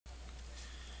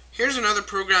Here's another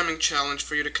programming challenge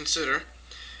for you to consider.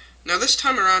 Now this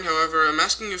time around, however, I'm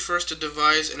asking you first to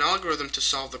devise an algorithm to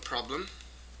solve the problem,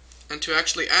 and to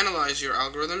actually analyze your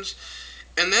algorithms,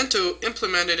 and then to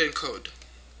implement it in code.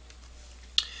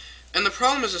 And the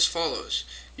problem is as follows.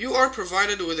 You are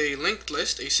provided with a linked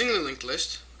list, a singly linked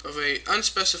list, of a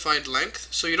unspecified length,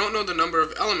 so you don't know the number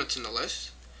of elements in the list,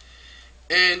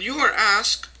 and you are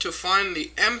asked to find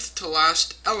the mth to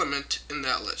last element in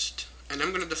that list. And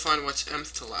I'm going to define what's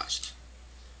mth to last.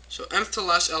 So mth to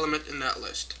last element in that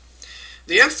list.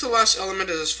 The mth to last element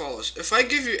is as follows. If I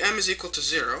give you m is equal to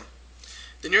 0,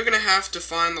 then you're going to have to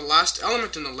find the last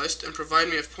element in the list and provide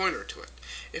me a pointer to it.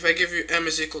 If I give you m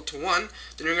is equal to 1,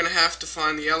 then you're going to have to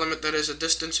find the element that is a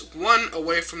distance 1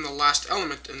 away from the last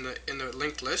element in the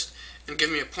linked list and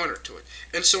give me a pointer to it,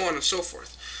 and so on and so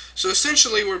forth. So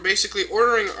essentially we're basically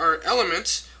ordering our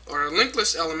elements, or our linked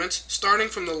list elements, starting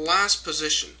from the last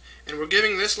position. And we're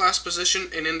giving this last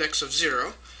position an index of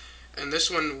 0, and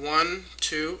this one 1,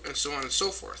 2, and so on and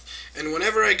so forth. And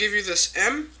whenever I give you this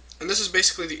m, and this is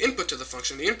basically the input to the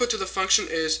function. The input to the function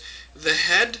is the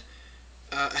head,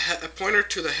 a pointer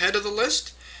to the head of the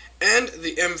list, and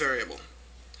the m variable.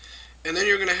 And then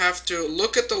you're going to have to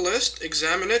look at the list,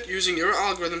 examine it using your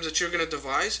algorithms that you're going to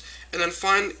devise, and then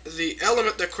find the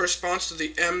element that corresponds to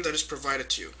the m that is provided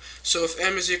to you. So if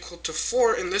m is equal to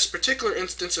 4 in this particular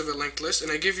instance of a linked list,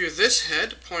 and I give you this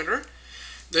head pointer,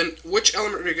 then which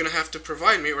element are you going to have to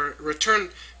provide me or return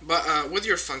with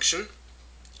your function?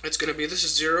 It's going to be, this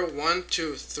is 0, 1,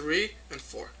 2, 3, and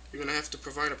 4. You're going to have to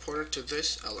provide a pointer to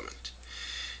this element.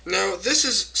 Now this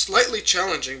is slightly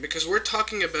challenging because we're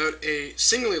talking about a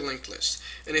singly linked list,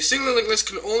 and a singly linked list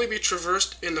can only be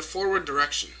traversed in the forward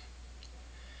direction.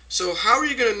 So how are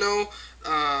you going to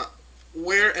know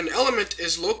where an element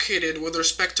is located with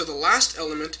respect to the last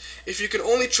element if you can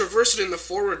only traverse it in the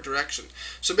forward direction?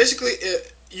 So basically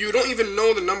you don't even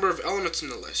know the number of elements in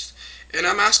the list, and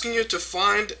I'm asking you to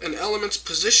find an element's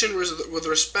position with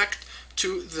respect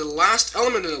to the last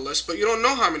element in the list, but you don't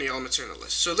know how many elements are in the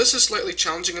list. So this is slightly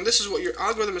challenging, and this is what your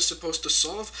algorithm is supposed to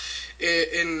solve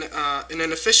in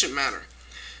an efficient manner.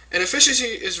 And efficiency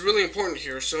is really important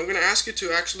here, so I'm going to ask you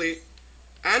to actually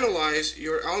analyze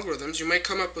your algorithms. You may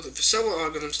come up with several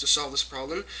algorithms to solve this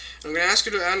problem. I'm going to ask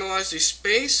you to analyze the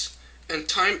space and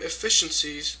time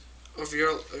efficiencies of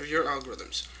your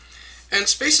algorithms. And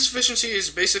space efficiency is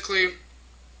basically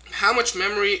how much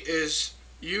memory is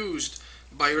used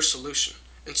by your solution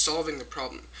in solving the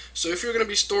problem. So if you're going to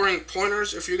be storing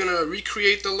pointers, if you're going to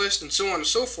recreate the list, and so on and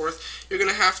so forth, you're going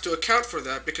to have to account for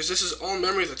that because this is all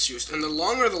memory that's used. And the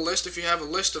longer the list, if you have a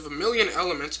list of 1,000,000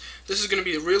 elements, this is going to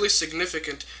be really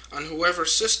significant on whoever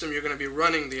system you're going to be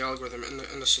running the algorithm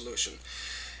and the solution.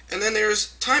 And then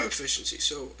there's time efficiency.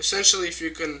 So essentially if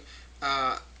you can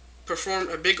perform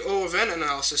a big O of n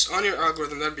analysis on your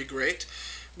algorithm, that'd be great.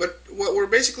 But what we're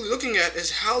basically looking at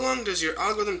is how long does your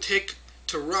algorithm take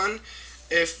to run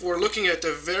if we're looking at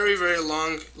a very, very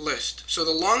long list. So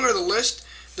the longer the list,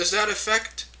 does that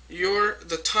affect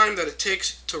the time that it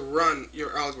takes to run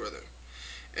your algorithm?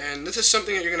 And this is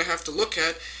something that you're going to have to look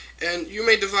at, and you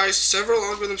may devise several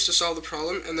algorithms to solve the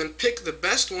problem and then pick the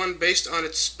best one based on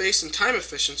its space and time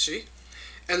efficiency,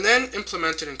 and then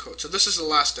implement it in code. So this is the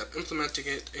last step, implementing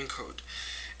it in code.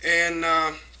 And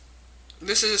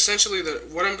this is essentially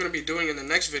what I'm going to be doing in the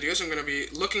next videos. I'm going to be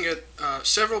looking at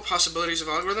several possibilities of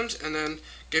algorithms and then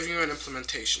giving you an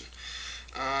implementation.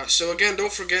 So again,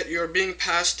 don't forget you're being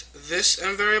passed this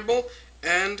m variable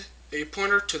and a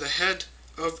pointer to the head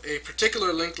of a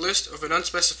particular linked list of an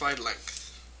unspecified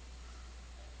length.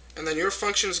 And then your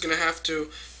function is going to have to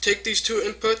take these two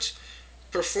inputs,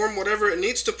 perform whatever it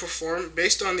needs to perform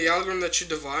based on the algorithm that you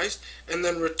devised, and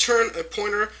then return a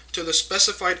pointer to the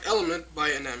specified element by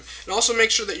an m. And also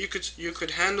make sure that you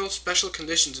could handle special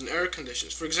conditions and error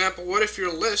conditions. For example, what if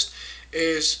your list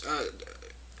is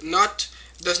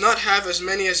does not have as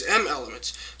many as m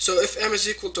elements? So if m is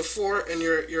equal to 4 and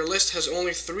your list has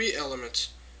only 3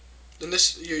 elements, then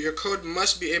your code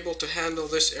must be able to handle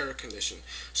this error condition.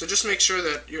 So just make sure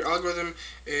that your algorithm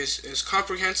is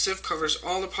comprehensive, covers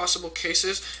all the possible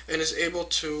cases, and is able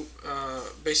to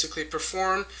basically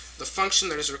perform the function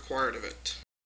that is required of it.